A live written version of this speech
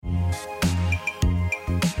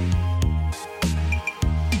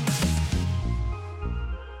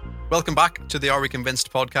Welcome back to the Are We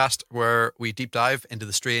Convinced podcast, where we deep dive into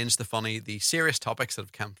the strange, the funny, the serious topics that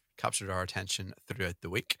have captured our attention throughout the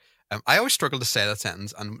week. I always struggle to say that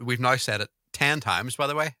sentence, and we've now said it 10 times, by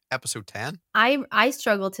the way, episode 10. I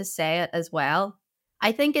struggle to say it as well.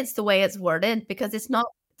 I think it's the way it's worded, because it's not,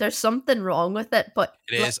 there's something wrong with it, but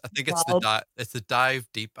It is. I think it's the dive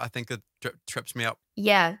deep. I think that trips me up.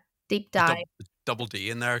 Yeah, deep dive. The double D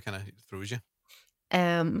in there kind of throws you.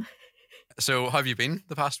 Um, So, how have you been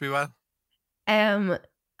the past wee while?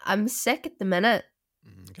 I'm sick at the minute.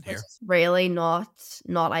 I can hear. It's really not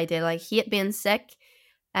ideal. I hate being sick.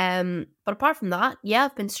 But apart from that, yeah,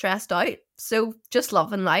 I've been stressed out. So just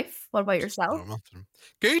loving life. What about yourself?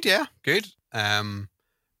 Good, yeah, good.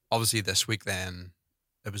 Obviously this week then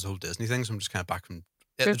it was the whole Disney thing, so I'm just kind of back from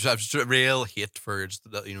it. It was a real hate for just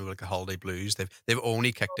the, like the holiday blues. They've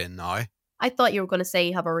only kicked in now. I thought you were going to say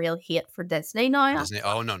you have a real hate for Disney now. Disney?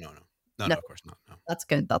 Oh no, of course not. No. That's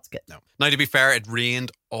good. No. Now, to be fair, it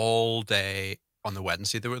rained all day on the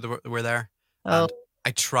Wednesday they were there. Oh. And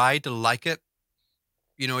I tried to like it.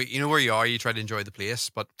 You know where you are, you try to enjoy the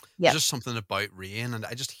place, but there's just something about rain, and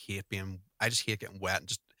I just hate getting wet.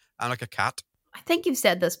 I'm like a cat. I think you've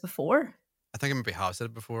said this before. I think I maybe have said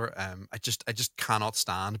it before. I just cannot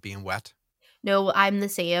stand being wet. No, I'm the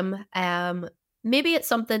same. Maybe it's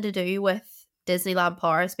something to do with Disneyland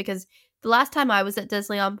Paris, because the last time I was at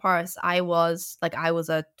Disneyland Paris, I was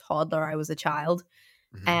a toddler, I was a child.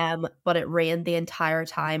 Mm-hmm. But it rained the entire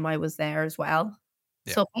time I was there as well.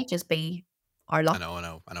 Yeah. So it might just be our luck. I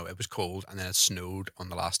know. It was cold, and then it snowed on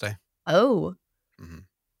the last day. Oh. Mm-hmm.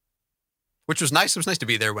 Which was nice. It was nice to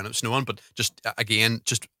be there when it was snowing, but just in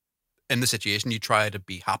the situation, you try to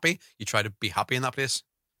be happy. You try to be happy in that place.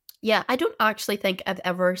 Yeah, I don't actually think I've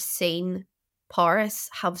ever seen Paris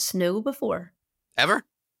have snow before. Ever?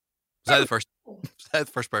 Was I the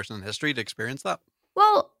first person in history to experience that?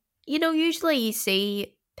 Well, usually you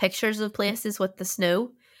see pictures of places with the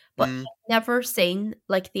snow, but I've never seen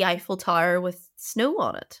like the Eiffel Tower with snow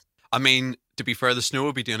on it. I mean, to be fair, the snow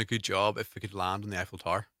would be doing a good job if it could land on the Eiffel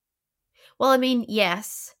Tower. Well, I mean,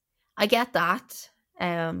 yes, I get that.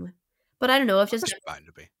 But I don't know. I've just bound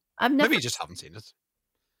to be. Maybe you just haven't seen it.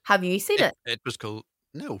 Have you seen it? It was cool.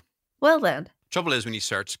 No. Well then. Trouble is, when you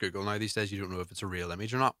search Google now these days, you don't know if it's a real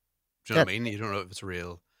image or not. Do you know what I mean? You don't know if it's a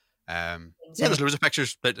real. Yeah, there's loads of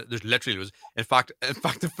pictures, but there's literally loads. In fact,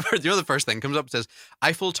 the first thing comes up, it says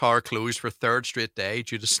Eiffel Tower closed for third straight day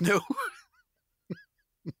due to snow.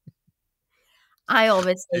 I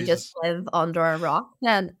obviously just live under a rock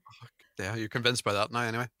then. Yeah, you're convinced by that now,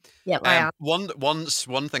 anyway. Yeah, I am. One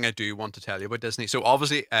thing I do want to tell you about Disney. So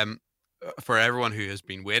obviously, for everyone who has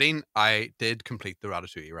been waiting, I did complete the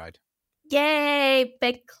Ratatouille ride. Yay!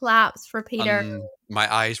 Big claps for Peter.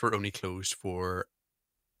 My eyes were only closed for.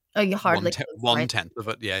 Oh, you hardly one tenth of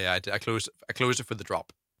it. Yeah, I did. I closed it for the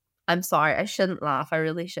drop. I'm sorry, I shouldn't laugh. I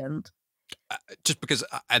really shouldn't. Just because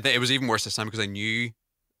it was even worse this time, because I knew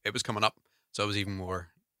it was coming up, so it was even more.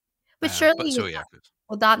 But surely,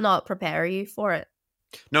 would that not prepare you for it?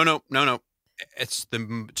 No. It's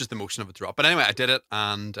just the motion of a drop. But anyway, I did it,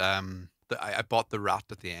 and I bought the rat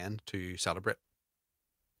at the end to celebrate.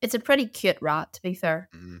 It's a pretty cute rat, to be fair.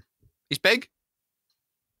 He's big.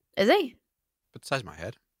 Is he? But the size of my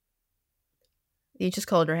head. You just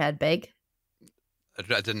called your head big? I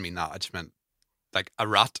didn't mean that. I just meant, like, a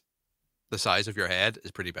rat the size of your head is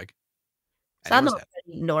pretty big. Is that not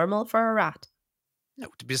pretty normal for a rat? No,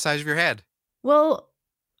 to be the size of your head. Well,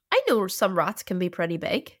 I know some rats can be pretty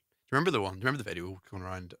big. Do you remember the one? Do you remember the video going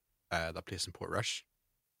around that place in Portrush?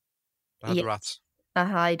 That had the rats.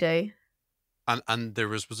 I do. And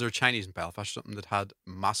was there a Chinese in Belfast or something that had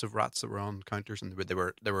massive rats that were on counters, and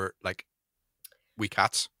they were like wee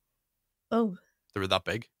cats. Oh. They were that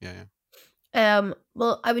big. Yeah.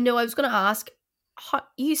 Well, I was going to ask,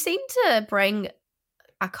 you seem to bring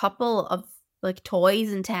a couple of like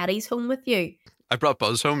toys and teddies home with you. I brought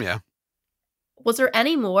Buzz home, yeah. Was there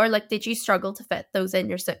any more? Like, did you struggle to fit those in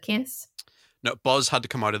your suitcase? No, Buzz had to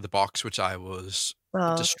come out of the box, which I was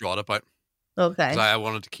distraught about. Okay. Because I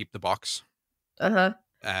wanted to keep the box. Uh-huh.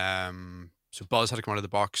 So Buzz had to come out of the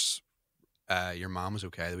box. Your mom was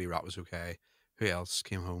okay. The wee rat was okay. Who else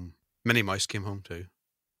came home? Minnie Mouse came home too.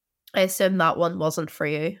 I assume that one wasn't for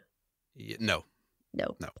you. Yeah, no.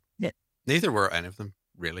 Yeah. Neither were any of them,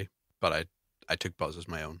 really. But I took Buzz as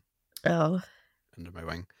my own. Oh. Under my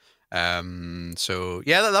wing. So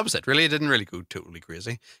yeah, that was it. Really, it didn't really go totally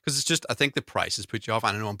crazy, because it's just, I think the prices put you off.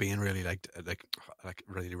 I don't know, I'm being really like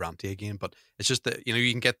really ranty again, but it's just that,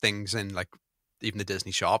 you can get things in like even the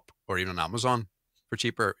Disney shop or even on Amazon for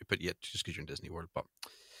cheaper, but yet just because you're in Disney World, but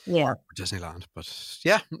yeah, or Disneyland. But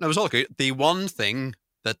yeah, it was all good. The one thing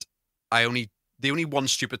that the only one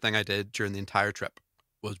stupid thing I did during the entire trip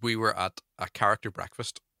was we were at a character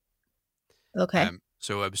breakfast. Okay.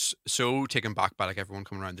 So I was so taken back by like everyone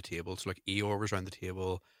coming around the table. So like Eeyore was around the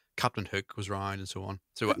table, Captain Hook was around, and so on.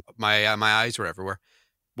 So my eyes were everywhere.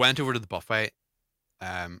 Went over to the buffet,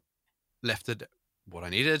 um, lifted what I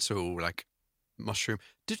needed. So like mushroom.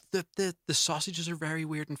 Did the sausages are very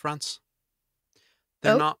weird in France.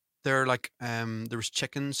 They're Oh, not. They're like there was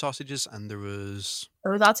chicken sausages and there was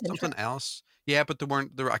oh, that's something interesting. else. Yeah, but they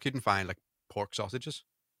weren't. There I couldn't find like pork sausages.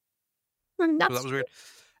 So that That's was weird.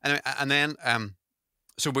 Anyway, and then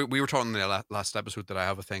so we were talking in the last episode that I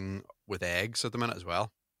have a thing with eggs at the minute as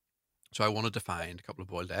well. So I wanted to find a couple of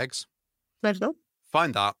boiled eggs. original.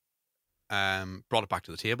 Found that, brought it back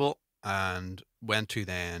to the table, and went to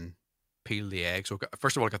then peel the egg. So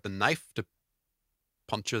first of all, I got the knife to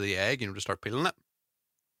puncture the egg, to start peeling it.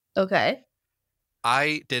 Okay.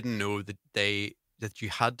 I didn't know that you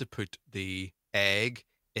had to put the egg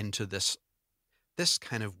into this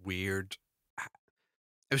kind of weird.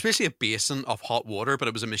 It was basically a basin of hot water, but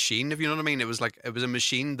it was a machine. If you know what I mean, it was a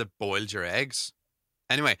machine that boils your eggs.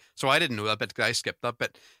 Anyway, so I didn't know that bit. I skipped that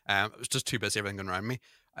bit. It was just too busy everything going around me.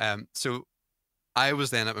 So I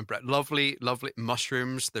was then at my bread. Lovely, lovely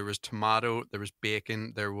mushrooms. There was tomato. There was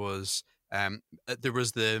bacon. There was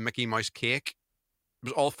the Mickey Mouse cake. It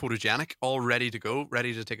was all photogenic, all ready to go,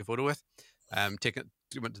 ready to take a photo with. Went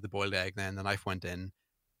to the boiled egg. Then the knife went in,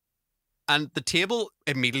 and the table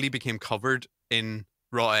immediately became covered in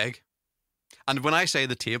raw egg. And when I say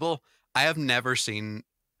the table, I have never seen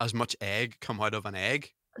as much egg come out of an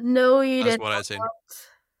egg No, you as did what I'd seen. not.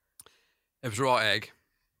 It was raw egg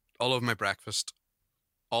all over my breakfast,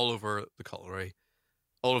 all over the cutlery,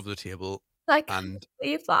 all over the table, I can't and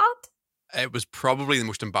believe that. it was probably the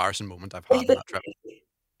most embarrassing moment I've had in that trip.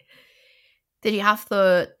 Did you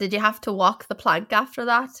have to walk the plank after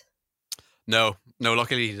that? No, no,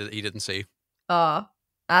 luckily he didn't see. Oh,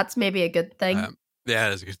 that's maybe a good thing. Yeah,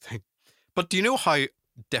 it is a good thing. But do you know how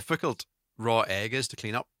difficult raw egg is to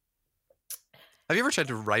clean up? Have you ever tried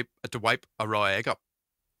to wipe a raw egg up?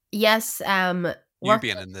 Yes, You work.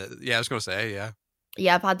 being I was going to say, yeah.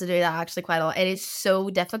 Yeah, I've had to do that actually quite a lot. It is so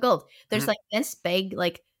difficult. There's Mhm. like this big,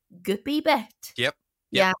 like goopy bit. Yep, yep.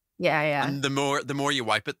 Yeah, yeah, yeah. And the more you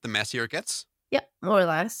wipe it, the messier it gets. Yep, more or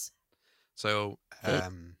less. So, So,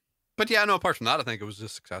 but yeah, no. Apart from that, I think it was a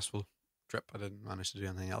successful trip. I didn't manage to do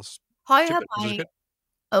anything else how have stupid, which is I good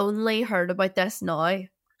only heard about this now?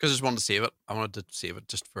 because I just wanted to save it. I wanted to save it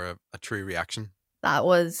just for a true reaction. That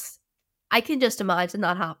was, I can just imagine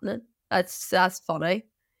that happening. That's funny.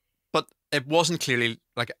 But it wasn't clearly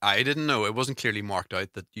like I didn't know. It wasn't clearly marked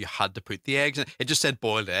out that you had to put the eggs in. It just said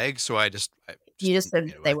boiled eggs, so I just You just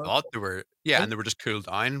said they I were. thought they were and they were just cooled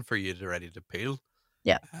down for you to ready to peel.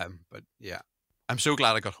 Yeah. But yeah, I'm so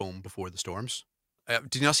glad I got home before the storms.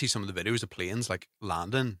 Did you not see some of the videos of planes like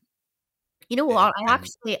landing? You know In, what?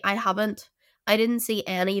 in I haven't. I didn't see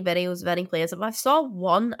any videos of any plays. I saw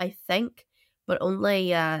one, I think, but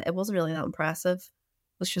only it wasn't really that impressive.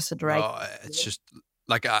 It was just a drag. well, it's just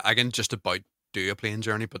like I can just about do a plane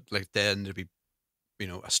journey, but like then there'd be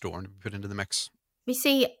a storm to be put into the mix. You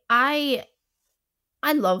see, I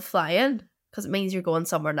love flying because it means you're going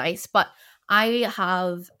somewhere nice, but I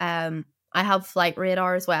have flight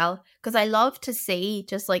radar as well because I love to see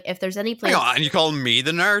just like if there's any Hang place. on, and you call me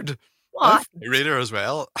the nerd? I What? have a radar as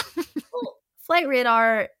well. Well, flight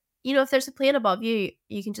radar, if there's a plane above you,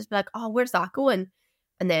 you can just be like, "Oh, where's that going?"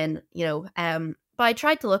 And then, but I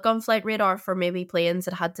tried to look on flight radar for maybe planes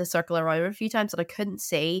that had to circle around a few times and I couldn't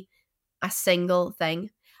see a single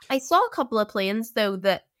thing. I saw a couple of planes though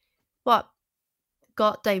that what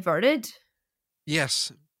got diverted.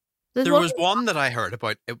 Yes, There's there one was one that I heard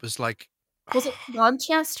about. It was like, was it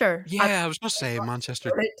Manchester? And yeah, I was gonna say Manchester.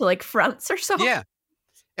 diverted to like France or something. Yeah,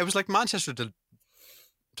 it was like Manchester to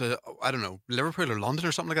I don't know, Liverpool or London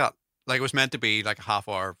or something like that. Like it was meant to be like a half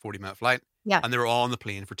hour, 40-minute flight, Yeah. and they were all on the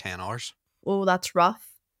plane for 10 hours. Oh, that's rough.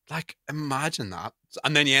 Like imagine that,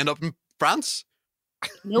 and then you end up in France.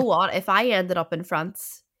 You know what? If I ended up in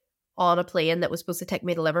France on a plane that was supposed to take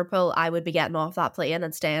me to Liverpool, I would be getting off that plane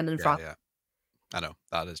and staying in Yeah, France. yeah, I know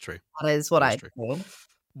that is true. That is what That is I'd true. do.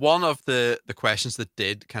 One of the questions that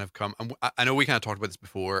did kind of come, and I know we kind of talked about this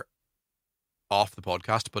before off the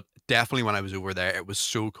podcast, but definitely when I was over there, it was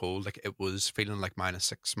so cold. Like it was feeling like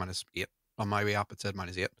 -6, -8 on my way up. It said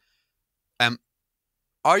 -8. Um,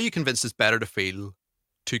 are you convinced it's better to feel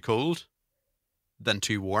too cold than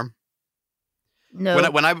too warm? No,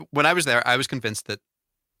 When I was there, I was convinced that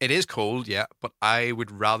it is cold, yeah, but I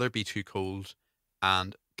would rather be too cold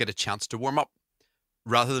and get a chance to warm up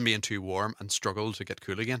rather than being too warm and struggle to get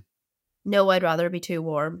cool again. no, I'd rather be too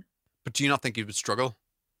warm. But do you not think you would struggle?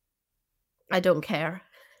 I don't care.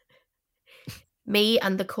 Me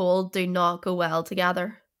and the cold do not go well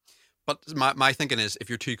together. But my thinking is, if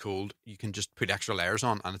you're too cold, you can just put extra layers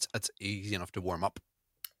on, and it's easy enough to warm up.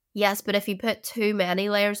 Yes, but if you put too many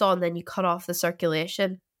layers on, then you cut off the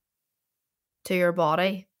circulation to your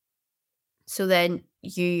body. So then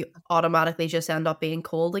you automatically just end up being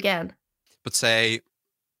cold again. But say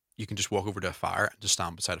you can just walk over to a fire and just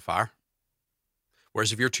stand beside a fire.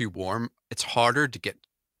 Whereas if you're too warm, it's harder to get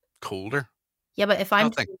colder. Yeah, but if I I'm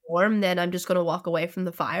don't think. too warm, then I'm just going to walk away from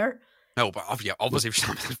the fire. No, but obviously if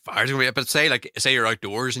you're standing beside a fire, it's gonna be. But say you're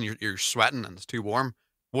outdoors and you're sweating and it's too warm.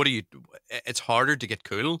 What do you? It's harder to get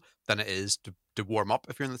cool than it is to warm up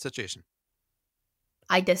if you're in that situation.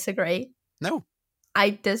 I disagree. No, I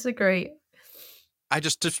disagree. I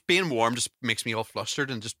just being warm just makes me all flustered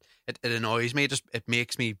and just it annoys me. It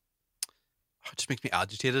makes me it just makes me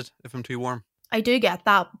agitated if I'm too warm. I do get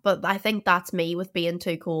that, but I think that's me with being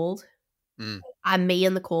too cold. Mm, And me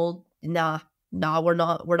in the cold, nah, nah, we're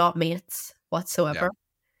not mates yeah, whatsoever.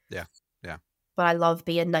 yeah, yeah. But I love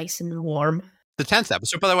being nice and warm. The 10th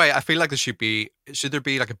episode, by the way, I feel like should there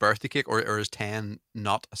be like a birthday cake or is 10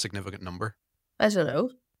 not a significant number? I don't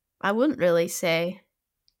know. I wouldn't really say.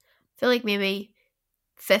 I feel like maybe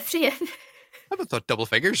 50th. I would have thought double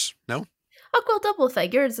figures. No? I'll go double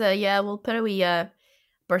figures. Yeah, we'll put a wee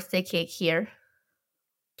birthday cake here.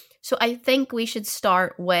 So I think we should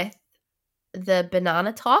start with the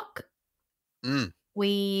banana talk. Mm.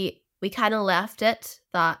 We kind of left it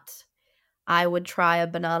that I would try a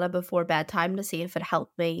banana before bedtime to see if it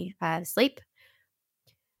helped me sleep.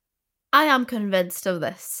 I am convinced of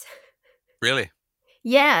this. Really?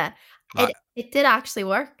 Yeah, Right. it did actually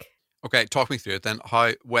work. Okay, talk me through it then.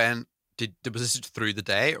 When was this through the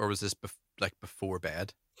day or was this like before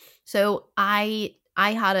bed? So I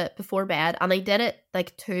had it before bed and I did it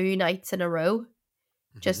like 2 nights in a row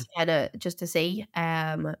Hmm. just to see.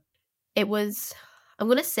 It was I'm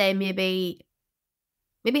gonna say maybe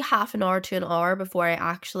half an hour to an hour before I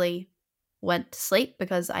actually went to sleep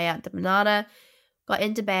because I ate the banana, got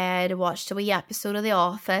into bed, watched a wee episode of The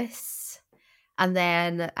Office, and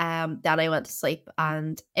then I went to sleep.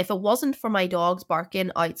 And if it wasn't for my dogs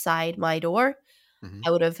barking outside my door, Hmm.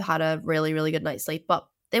 I would have had a really, really good night's sleep. But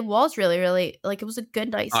it was really, really like it was a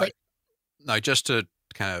good night's Now, sleep. now, just to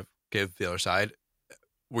kind of give the other side,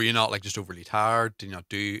 were you not like just overly tired? Did you not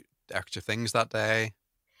do extra things that day?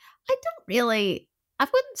 I don't really I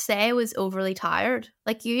wouldn't say I was overly tired.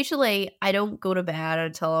 Like usually I don't go to bed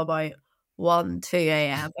until about 1, 2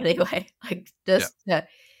 a.m. anyway. Like Yeah.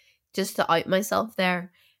 just to out myself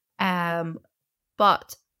there. Um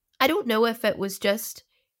but I don't know if it was just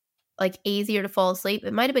like easier to fall asleep.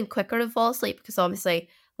 It might have been quicker to fall asleep because obviously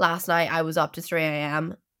last night I was up to 3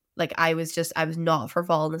 a.m. Like I was not for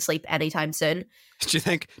falling asleep anytime soon. Do you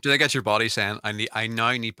think that's your body saying I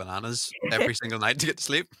now need bananas every single night to get to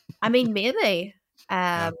sleep? I mean, maybe.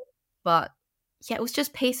 Yeah. Um, but yeah, it was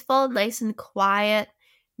just peaceful, nice and quiet.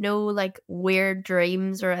 No like weird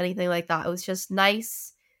dreams or anything like that. It was just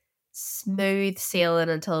nice, smooth sailing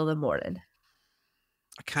until the morning.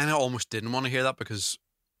 I kind of almost didn't want to hear that because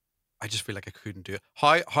I just feel like I couldn't do it.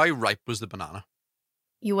 How ripe was the banana?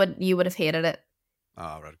 You would have hated it.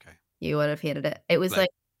 Oh, right, okay. You would have hated it. Like,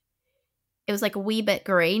 It was like a wee bit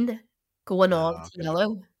green going on oh, to okay.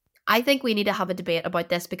 yellow. I think we need to have a debate about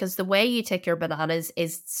this because the way you take your bananas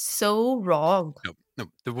is so wrong. No,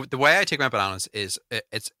 no. The way I take my bananas is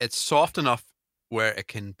it's soft enough where it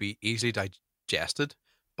can be easily digested,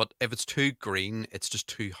 but if it's too green, it's just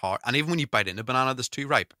too hard. And even when you bite into a banana that's too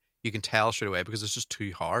ripe, you can tell straight away because it's just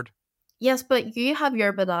too hard. Yes, but you have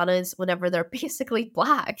your bananas whenever they're basically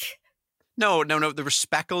black. No, no, no. There were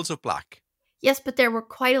speckles of black, Yes, but there were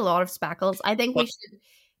quite a lot of speckles. I think we but should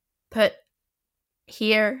put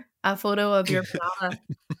here a photo of your banana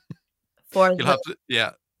for you'll the have to,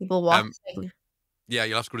 yeah, people um, watching. yeah,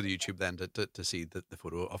 you'll have to go to the YouTube then to see the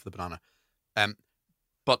photo of the banana. Um,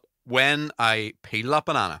 but when I peel that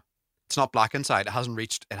banana, it's not black inside. It hasn't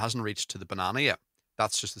reached to the banana yet.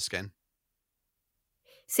 That's just the skin.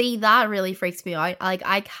 See, that really freaks me out. Like,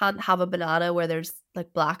 I can't have a banana where there's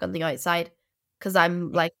like black on the outside because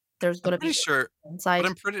I'm But like, there's I'm gonna pretty be sure, but inside.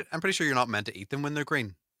 I'm pretty sure you're not meant to eat them when they're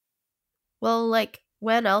green Well, like,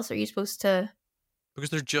 when else are you supposed to? because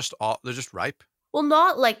they're just ripe. Well,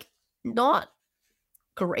 not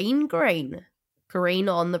green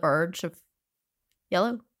on the verge of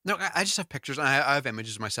yellow. No, I just have pictures and I have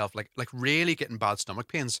images of myself like really getting bad stomach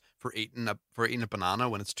pains for eating a banana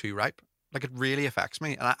when it's too ripe. Like it really affects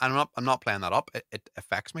me, and I'm not playing that up. It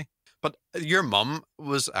affects me. But your mum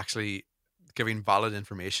was actually giving valid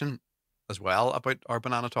information as well about our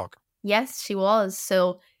banana talk. Yes, she was.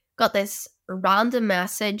 So got this random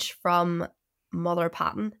message from Mother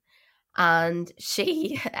Patton, and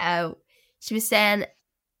she was saying,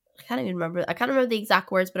 I can't remember the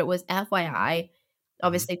exact words, but it was FYI. Hmm.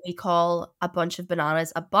 Obviously, we call a bunch of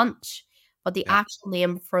bananas a bunch, but the Yeah. actual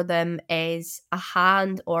name for them is a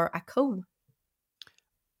hand or a cone.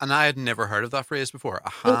 And I had never heard of that phrase before.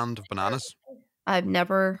 A Oh, hand of bananas. I've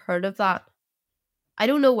never heard of that. I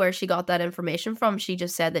don't know where she got that information from. She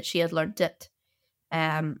just said that she had learnt it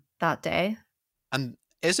that day. And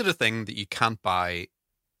is it a thing that you can't buy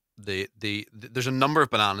there's a number of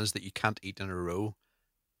bananas that you can't eat in a row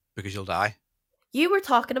because you'll die? You were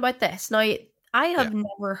talking about this. Now, I Yeah. have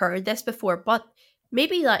never heard this before, but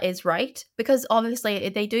maybe that is right because obviously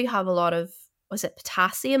they do have a lot of, was it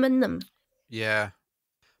potassium in them? Yeah.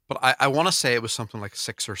 But I want to say it was something like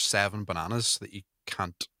 6 or 7 bananas that you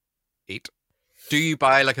can't eat. Do you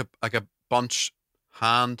buy like a bunch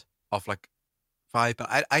hand of like five?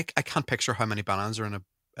 I can't picture how many bananas are in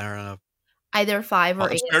a. Either five or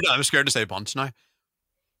I'm eight. scared. I'm scared to say bunch now. You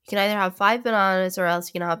can either have 5 bananas or else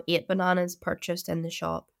you can have 8 bananas purchased in the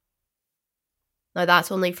shop. Now,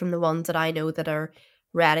 that's only from the ones that I know that are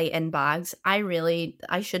ready in bags. I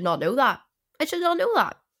should not know that. I should not know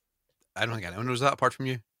that. I don't think anyone knows that apart from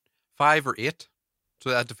you. 5 or 8. So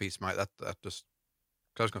that defeats my that just.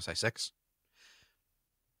 I was going to say 6.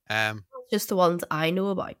 Um, Just the ones I know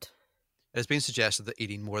about. it has been suggested that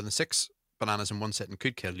eating more than 6 bananas in one sitting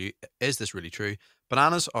could kill you. Is this really true?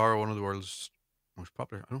 Bananas are one of the world's most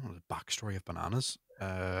popular. I don't know the backstory of bananas.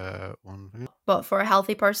 One. But for a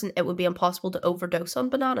healthy person, it would be impossible to overdose on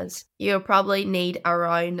bananas. You'll probably need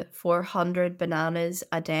around 400 bananas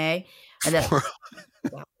a day. And then Four,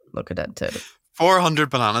 look at it too. 400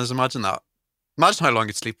 bananas. Imagine that. Imagine how long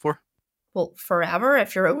you'd sleep for. Well, forever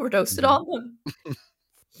if you're overdosing Mhm. on them.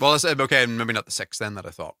 Well, I said, okay, maybe not the 6 then that I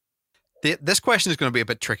thought. This question is going to be a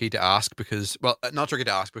bit tricky to ask because, well, not tricky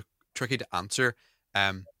to ask, but tricky to answer.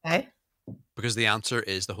 Um, Okay. because the answer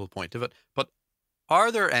is the whole point of it. But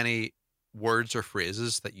are there any words or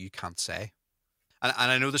phrases that you can't say? And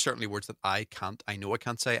I know there's certainly words that I know I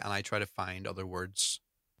can't say, and I try to find other words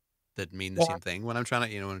that mean the Yeah. same thing when I'm trying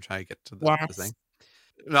to, when I'm trying to get to the Yes. thing.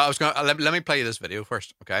 No, I was going to, let me play you this video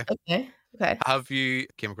first, okay? Okay. Okay. Have you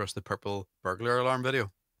came across the purple burglar alarm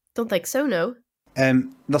video? Don't think so, no.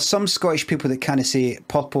 There's some Scottish people that kind of say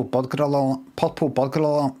purple burglar alarm, purple burglar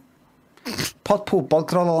alarm, purple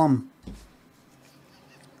burglar alarm,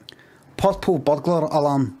 purple burglar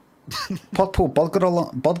alarm, purple burglar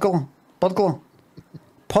alarm, burglar,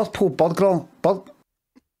 purple burglar,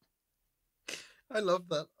 I love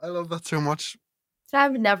that. I love that so much.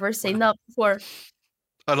 I've never seen that before.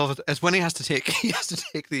 I love it. It's when he has to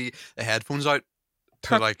take the headphones out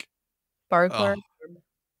to like. Burglar. Oh,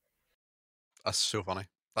 that's so funny.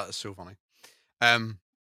 That is so funny. Um,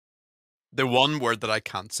 the one word that I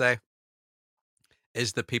can't say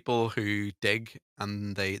is the people who dig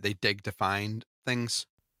and they dig to find things.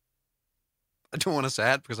 I don't want to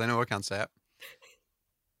say it because I know I can't say it.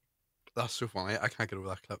 That's so funny. I can't get over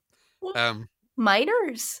that clip. What? Um,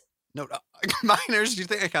 Miners. no, miners. Do you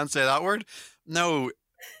think I can't say that word? No,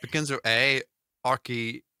 begins with A.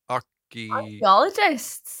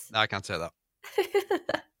 Archaeologists. No, I can't say that.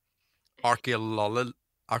 Archaeologist.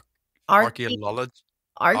 Archae. Archaeologist.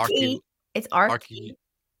 Archae. It's Archae.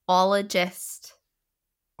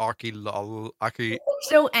 archaeologist.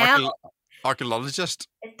 There's no L. Archaeologist.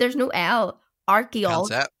 There's no L. Can't say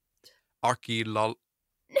Archaeologist. it. Archaeologist.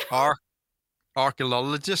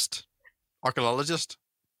 Archaeologist. Archaeologist.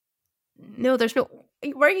 No, there's no.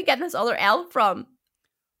 Where are you getting this other L from?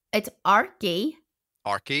 It's archaeologist.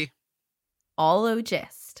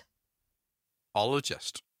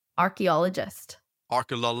 Archaeologist. Archaeologist.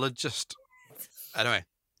 Archaeologist. Anyway,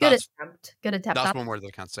 Good that's attempt. Good attempt. that's one word that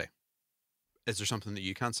I can't say. Is there something that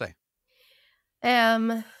you can't say?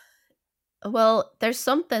 Well, there's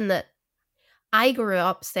something that I grew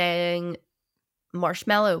up saying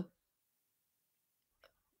marshmallow,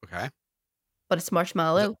 Okay. but it's Is it,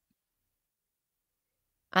 marshmallow.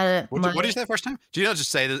 And what did you say the first time? Do you not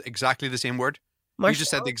just say exactly the same word? You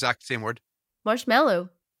just said the exact same word. marshmallow.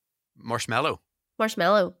 Marshmallow.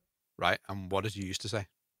 Marshmallow. Right. And what did you used to say?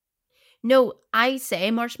 No, I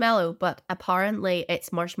say marshmallow, but apparently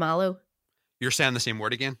it's marshmallow. You're saying the same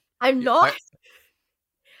word again? I'm not.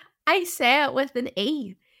 I say it with an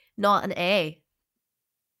E, not an A.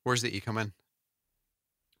 Where's the E come in?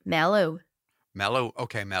 Mellow. Mellow.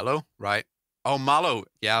 Okay, mellow. Right. Oh, mallow.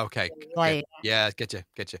 Yeah. Okay. Like, Get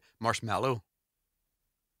you. Marshmallow.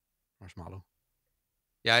 Marshmallow.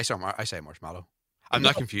 Yeah, I say marshmallow. I'm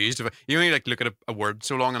not confused. If you only like look at a word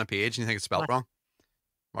so long on a page and you think it's spelled wrong.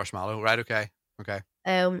 Marshmallow. Right. Okay. Okay.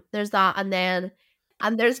 There's that, and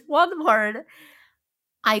there's one word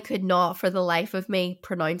I could not for the life of me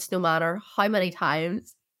pronounce no matter how many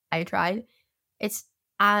times I tried. It's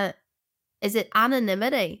is it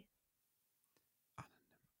anonymity?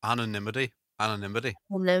 Anonymity. Anonymity.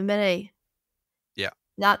 Anonymity. Yeah.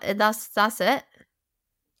 That's it.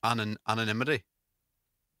 Anonymity.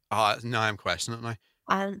 Oh, now I'm questioning it now.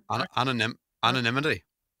 And Anonymity.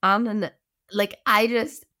 and like I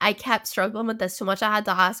kept struggling with this so much. I had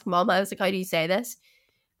to ask mom. I was like, "How do you say this?"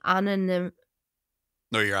 Anonym,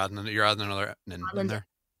 No, you're adding another in anonym, there.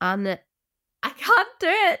 I can't do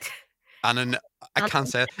it. And I can't Anon-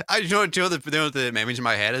 say it. The image in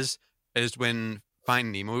my head is when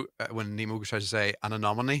Finding Nemo when Nemo tries to say an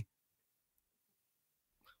anomaly.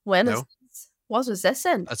 When is No, this? What was this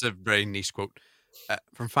in? that's a very niche quote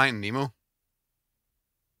from Finding Nemo.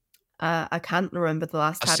 I can't remember the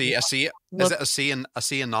last A time. sea, a sea. Is Look, it a sea and a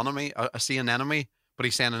sea anemone? A sea anemone? But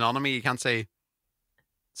he's saying anemone. You can't say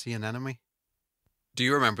sea anemone. Do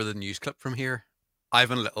you remember the news clip from here?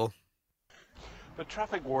 Ivan Little. But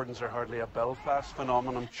traffic wardens are hardly a Belfast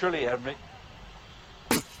phenomenon. Surely every.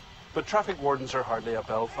 But traffic wardens are hardly a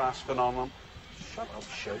Belfast phenomenon. Shut up,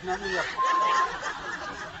 shouting at me. Are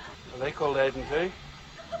they called Aiden too?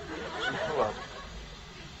 Hold on.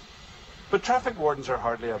 But traffic wardens are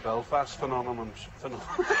hardly a Belfast phenomenon.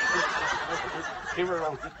 Keep it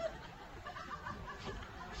on.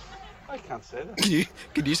 I can't say this.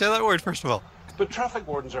 Can you say that word first of all? But traffic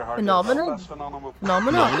wardens are hardly Phenomenon. a Belfast phenomenon.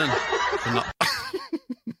 phenomenal. Phenomenon.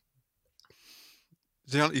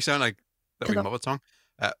 You sound like that wee Muppet song.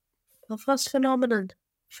 Belfast phenomenon.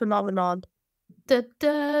 Phenomenon. Da,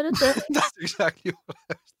 da, da, da. That's exactly what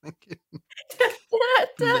I was thinking.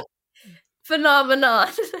 Da, phenomenon.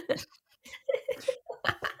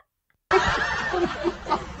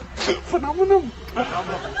 Phenomenon.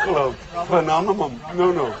 Hello. Phenomenon.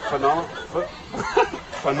 No.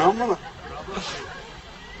 Phenomenon.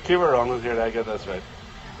 Keep her on it here. I get this right.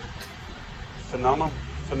 Phenomenon.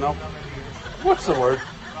 What's the word?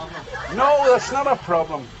 No, that's not a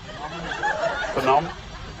problem. Phenomenon.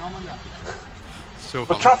 So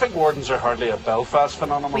But funny. traffic wardens are hardly a Belfast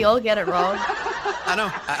phenomenon. We all get it wrong. I know.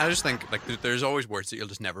 I just think like there's always words that you'll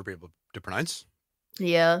just never be able to pronounce.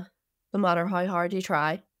 Yeah. No matter how hard you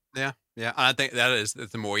try. Yeah. And I think that is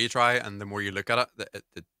the more you try and the more you look at it,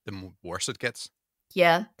 the worse it gets.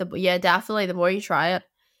 Yeah. Definitely. The more you try it.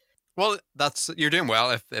 Well, you're doing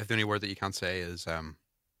well if the only word that you can't say is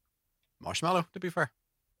marshmallow. To be fair,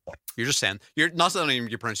 you're just saying you're not saying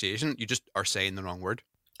your pronunciation. You just are saying the wrong word.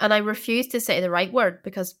 And I refuse to say the right word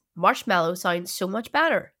because marshmallow sounds so much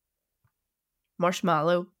better.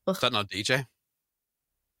 Marshmallow. Ugh. Is that not DJ?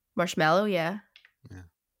 Marshmallow, yeah. Yeah.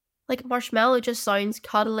 Like marshmallow just sounds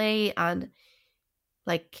cuddly and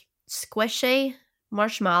like squishy.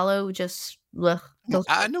 Marshmallow just ugh,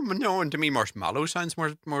 I know. No, and to me, marshmallow sounds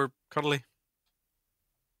more cuddly.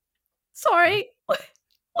 Sorry.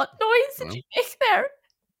 What noise did No. you make there?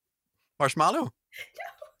 Marshmallow.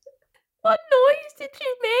 What noise did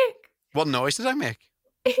you make? What noise did I make?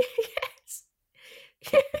 Yes.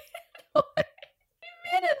 You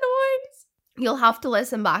made a noise. You'll have to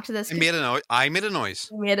listen back to this. I made a noise. I made a noise.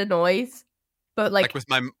 You made a noise. But Like with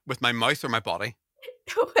my mouth or my body.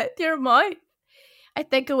 with your mouth. I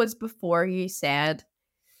think it was before you said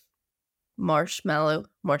marshmallow.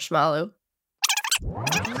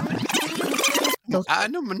 No,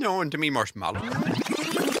 and to me, marshmallow.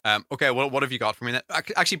 Okay, well, what have you got for me?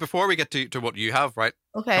 Actually, before we get to what you have, right?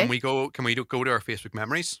 Okay. Can we go to our Facebook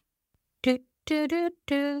memories? Do, do, do,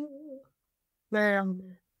 do.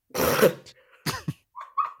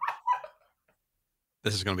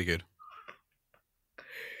 This is going to be good.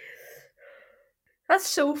 That's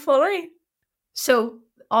so funny. So,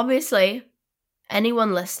 obviously,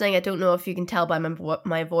 anyone listening, I don't know if you can tell by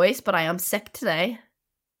my voice, but I am sick today.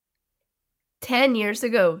 10 years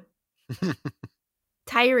ago,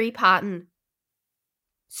 Tyree Patton,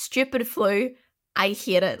 stupid flu, I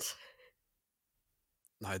hate it.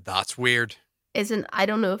 Now that's weird. I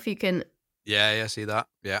don't know if you can, Yeah, see that?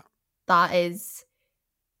 Yeah.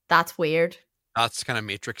 that's weird. That's kind of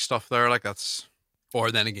Matrix stuff there. Like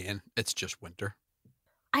or then again, it's just winter.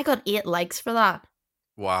 I got 8 likes for that.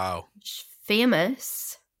 Wow.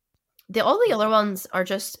 Famous. All the other ones are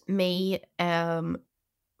just me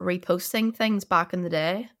reposting things back in the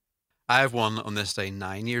day. I have one on this day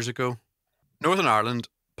 9 years ago. Northern Ireland,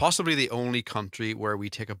 possibly the only country where we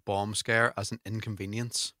take a bomb scare as an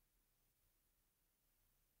inconvenience.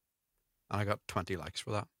 And I got 20 likes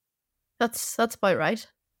for that. That's about right.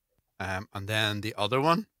 And then the other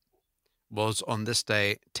one was on this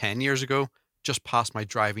day 10 years ago. just past my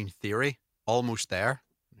driving theory. Almost there.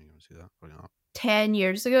 You can see that? Probably not. 10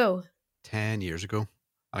 years ago. 10 years ago. And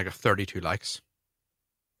I got 32 likes.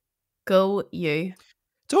 Go you.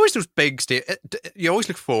 It's always those big you always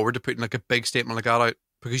look forward to putting like a big statement like that out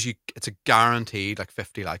because it's a guaranteed like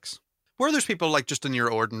 50 likes. Where there's people like just in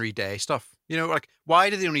your ordinary day stuff, you know, like why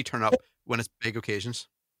do they only turn up when it's big occasions?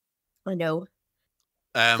 I know.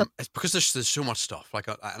 It's because there's so much stuff like,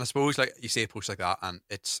 and I suppose like you see a post like that and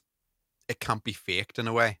it can't be faked in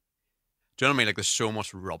a way. Do you know what I mean? Like there's so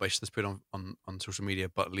much rubbish that's put on social media,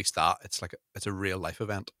 but at least that it's a real life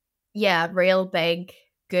event. Yeah, real big,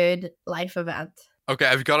 good life event. Okay,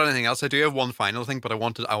 have you got anything else? I do have one final thing, but I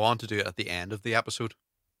want to do it at the end of the episode.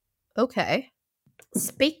 Okay.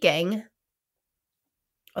 Speaking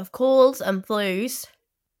of colds and flus,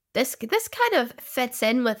 this kind of fits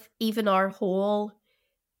in with even our whole,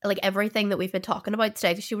 like everything that we've been talking about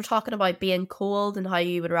today. Because you were talking about being cold and how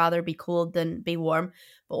you would rather be cold than be warm.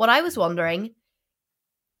 But what I was wondering,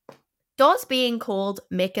 does being cold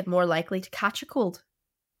make it more likely to catch a cold?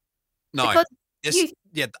 No,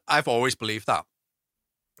 I've always believed that.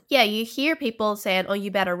 Yeah, you hear people saying, "Oh,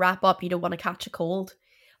 you better wrap up. You don't want to catch a cold."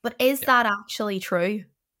 But is that actually true?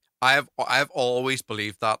 I've always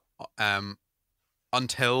believed that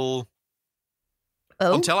until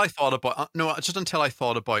I thought about until I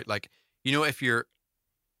thought about like, you know, if you're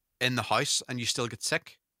in the house and you still get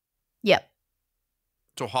sick. Yep.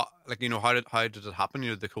 So how did it happen? You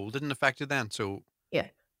know, the cold didn't affect you then. So yeah.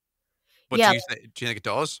 But yeah. do you think it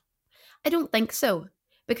does? I don't think so,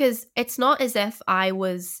 because it's not as if I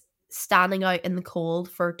was standing out in the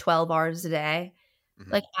cold for 12 hours a day.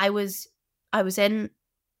 Mm-hmm. Like I was in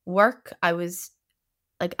work, I was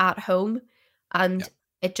like at home, and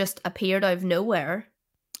it just appeared out of nowhere.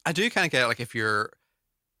 I do kind of get it, like if you're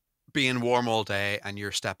being warm all day and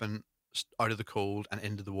you're stepping out of the cold and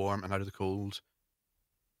into the warm and out of the cold.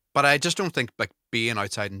 But I just don't think like being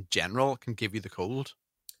outside in general can give you the cold.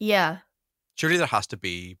 Yeah. Surely there has to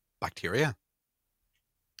be bacteria.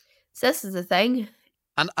 So this is the thing.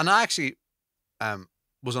 And I actually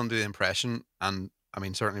was under the impression, and I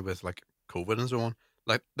mean certainly with like COVID and so on,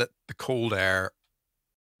 like that the cold air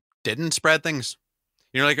didn't spread things.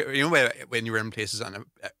 You know, like when you were in places and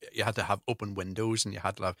you had to have open windows and you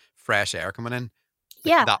had to have fresh air coming in.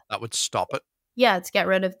 Like that would stop it. Yeah, to get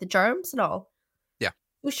rid of the germs and all. Yeah.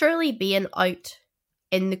 Well, surely being out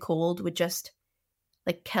in the cold would just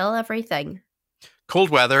like kill everything. Cold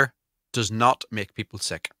weather does not make people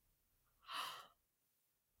sick.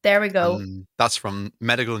 There we go. That's from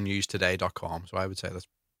medicalnewstoday.com. So I would say that's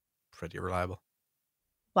pretty reliable.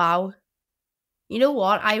 Wow. You know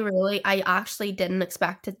what? I actually didn't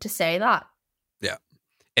expect it to say that. Yeah.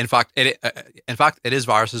 In fact, it is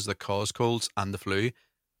viruses that cause colds and the flu.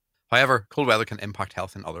 However, cold weather can impact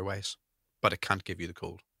health in other ways, but it can't give you the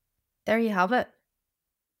cold. There you have it.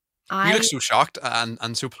 You look so shocked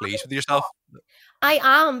and so pleased with yourself. I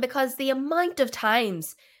am, because the amount of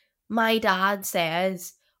times my dad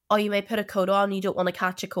says, "Oh, you may put a coat on, you don't want to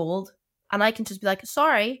catch a cold," and I can just be like,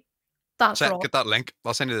 "Sorry, that's wrong." Get that link.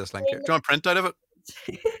 I'll send you this link. Do you want a print out of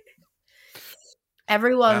it?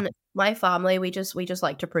 Everyone, my family, we just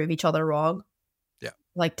like to prove each other wrong.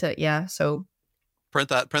 Yeah. So print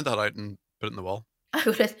that out and put it in the wall. I'm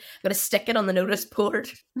gonna stick it on the notice board.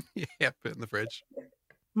 Yeah, put it in the fridge.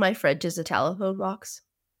 My fridge is a telephone box.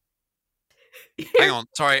 Hang on,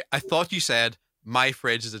 sorry. I thought you said my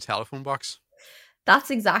fridge is a telephone box. That's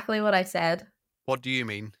exactly what I said. What do you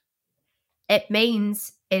mean? It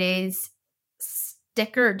means it is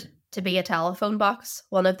stickered to be a telephone box,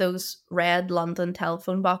 one of those red London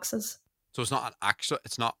telephone boxes. So it's not an actual.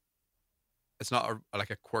 It's not like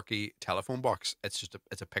a quirky telephone box. It's just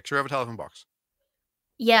it's a picture of a telephone box.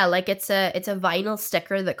 Yeah, like it's a vinyl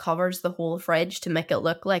sticker that covers the whole fridge to make it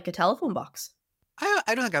look like a telephone box. I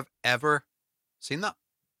don't think I've ever seen that.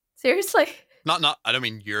 Seriously? Not. I don't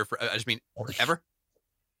mean I just mean ever.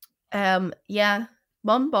 Yeah.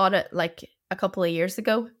 Mum bought it like a couple of years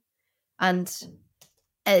ago, and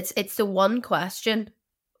it's the one question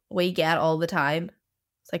we get all the time.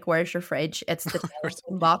 It's like, "Where's your fridge?" It's the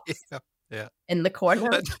telephone box. Yeah. In the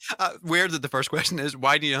corner. Weird that the first question is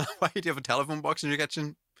why do you have a telephone box in your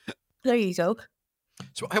kitchen? There you go.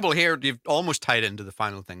 So, well, here you've almost tied into the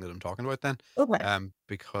final thing that I'm talking about then. Okay.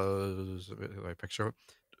 Because I picture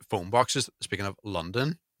phone boxes. Speaking of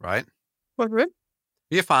London, right? Mm-hmm. Are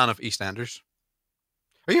you a fan of EastEnders?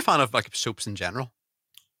 Are you a fan of like soaps in general?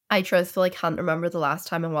 I truthfully can't remember the last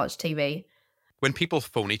time I watched TV. When people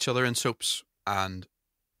phone each other in soaps, and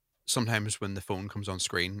sometimes when the phone comes on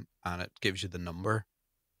screen and it gives you the number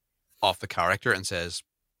of the character and says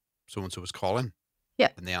so-and-so is calling. Yeah.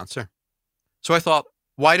 And the answer. So I thought,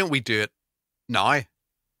 why don't we do it now?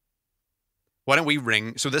 Why don't we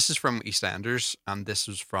ring? So this is from EastEnders, and this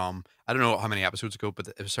was from, I don't know how many episodes ago, but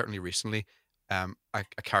it was certainly recently. A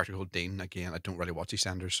character called Dean. Again, I don't really watch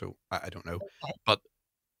EastEnders, so I don't know. Okay. But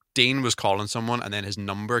Dean was calling someone, and then his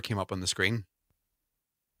number came up on the screen.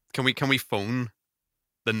 Can we phone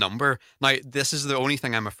the number? Now, this is the only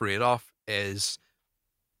thing I'm afraid of is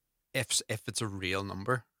if it's a real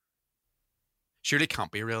number. Surely it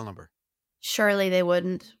can't be a real number. Surely they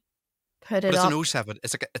wouldn't put But it it's up. an 07.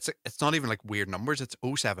 It's not even like weird numbers. It's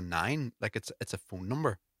 079. Like it's a phone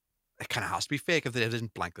number. It kind of has to be fake if they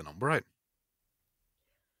didn't blank the number out.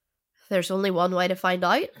 There's only one way to find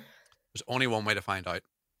out. There's only one way to find out.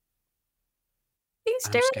 He's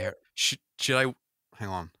And I'm staring. scared. Should I hang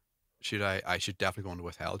on? Should I should definitely go into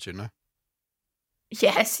withheld, shouldn't I?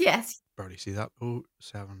 Yes. Barely see that.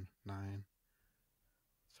 079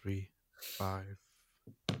 35.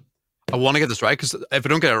 I want to get this right because if I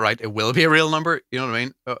don't get it right, it will be a real number. You know what I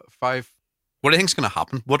mean? 5. What do you think's going to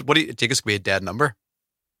happen? What do you think is going to be a dead number?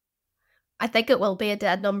 I think it will be a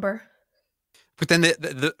dead number. But then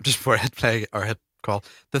just before I hit play or hit call,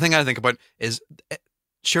 the thing I think about is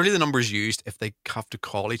surely the number is used if they have to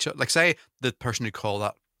call each other. Like say the person who called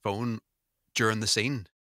that phone during the scene,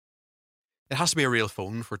 it has to be a real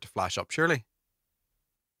phone for it to flash up. Surely.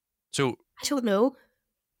 So I don't know.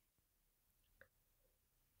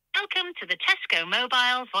 Welcome to the Tesco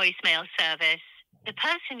mobile voicemail service. The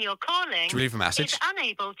person you're calling do we leave a message? is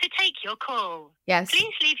unable to take your call. Yes.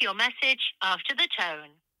 Please leave your message after the tone.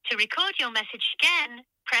 To record your message again,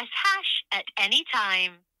 press hash at any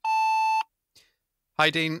time. Hi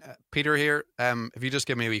Dean, Peter here. If you just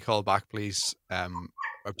give me a wee call back, please. I'm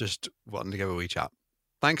just wanting to give a wee chat.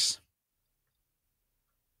 Thanks.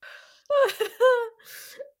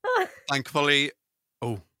 Thankfully,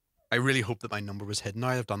 I really hope that my number was hidden. Now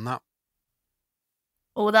I've done that.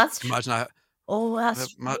 Oh, that's Imagine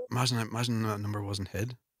imagine that number wasn't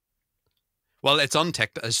hid. Well, it's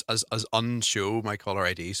unticked as unshow my caller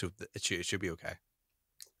ID, so it should be okay.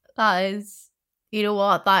 that is. You know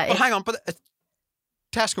what? That But is. hang on, but it's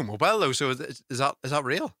Tesco Mobile though, so is that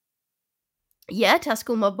real? Yeah,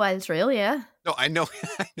 Tesco Mobile's real. Yeah. No, I know.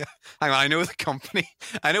 Hang on, I know the company.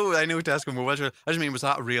 I know Tesco Mobile's real. I just mean, was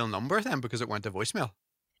that a real number then because it went to voicemail?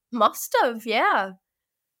 Must have. Yeah.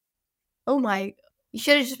 Oh my! You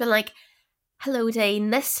should have just been like, "Hello, Dane.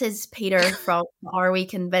 This is Peter from Are We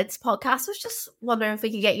Convinced podcast. I was just wondering if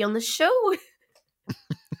we could get you on the show."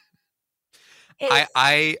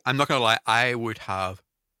 I'm not gonna lie. I would have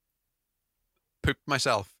pooped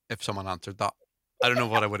myself if someone answered that. I don't know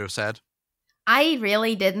what I would have said. I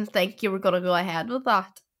really didn't think you were going to go ahead with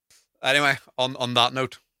that. Anyway, on that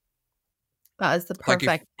note, That is the thank you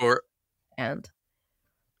perfect for end.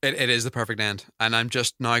 it is the perfect end, and I'm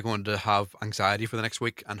just now going to have anxiety for the next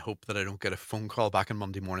week and hope that I don't get a phone call back on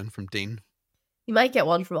Monday morning from Dean. You might get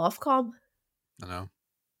one from Ofcom. I know.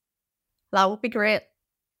 That would be great.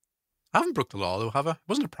 I haven't broke the law though, have I? It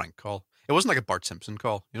wasn't a prank call. It wasn't like a Bart Simpson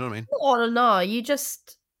call. You know what I mean? Oh no, you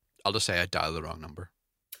just I'll just say I dialed the wrong number.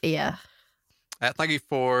 yeah. Thank you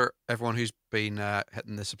for everyone who's been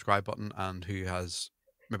hitting the subscribe button and who has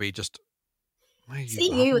maybe just. Why are you See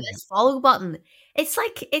laughing you with at me? this follow button. It's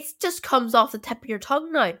like it just comes off the tip of your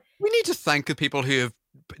tongue now. We need to thank the people who have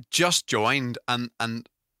just joined and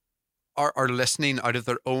are listening out of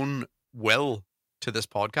their own will to this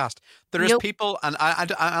podcast. There is Nope. people, and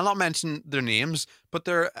I'll not mention their names, but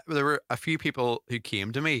there were a few people who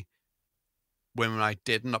came to me when I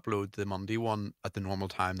didn't upload the Monday one at the normal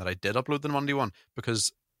time that I did upload the Monday one,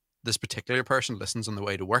 because this particular person listens on the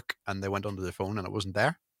way to work and they went onto their phone and it wasn't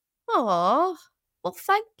there. Oh, well,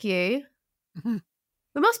 thank you. Mhm.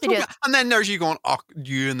 We must be doing. And then there's you going, oh,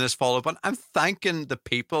 you in this follow button. I'm thanking the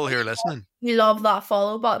people who are listening. You love that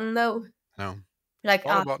follow button, though. No, Like,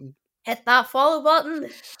 follow button. hit that follow button.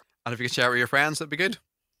 And if you could share it with your friends, that'd be good.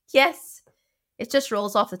 Yes, it just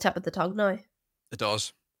rolls off the tip of the tongue now. It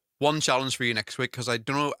does. One challenge for you next week, because I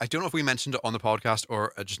don't know if we mentioned it on the podcast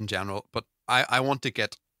or just in general, but I want to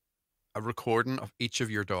get a recording of each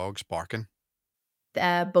of your dogs barking.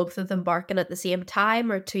 Both of them barking at the same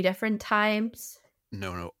time or 2 different times.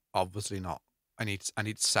 No, obviously not. I need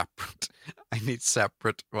separate. I need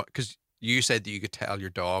separate, because you said that you could tell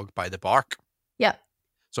your dog by the bark. Yeah,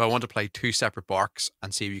 So I want to play 2 separate barks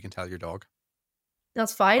and see if you can tell your dog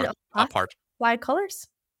that's fine. apart. Wide colours.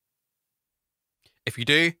 If you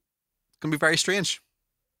do, it's gonna be very strange.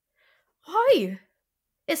 Why?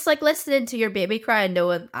 It's like listening to your baby cry and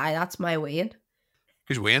knowing, aye, that's my Wayne.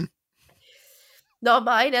 Who's Wayne? Not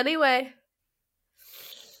mine, anyway.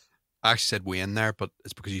 I actually said Wayne there, but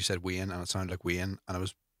it's because you said Wayne and it sounded like Wayne, and I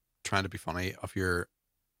was trying to be funny of your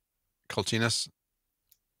cultiness.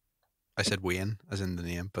 I said Wayne as in the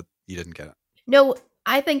name, but you didn't get it. No,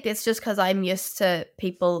 I think it's just because I'm used to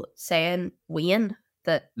people saying Wayne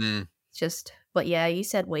that just. But yeah, you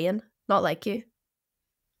said Wayne, not like you.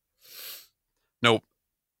 No,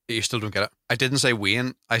 you still don't get it. I didn't say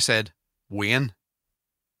Wayne. I said Wayne.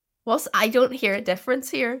 I don't hear a difference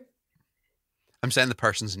here. I'm saying the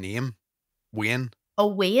person's name, Wayne. Oh,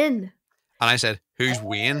 Wayne. And I said, who's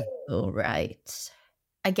Wayne? Oh, right.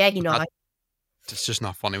 I get you now. It's just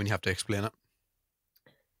not funny when you have to explain it.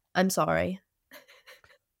 I'm sorry.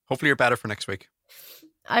 Hopefully you're better for next week.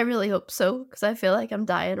 I really hope so, because I feel like I'm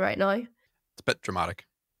dying right now. It's a bit dramatic.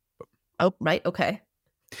 Oh, right. Okay.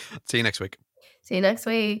 See you next week. See you next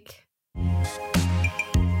week.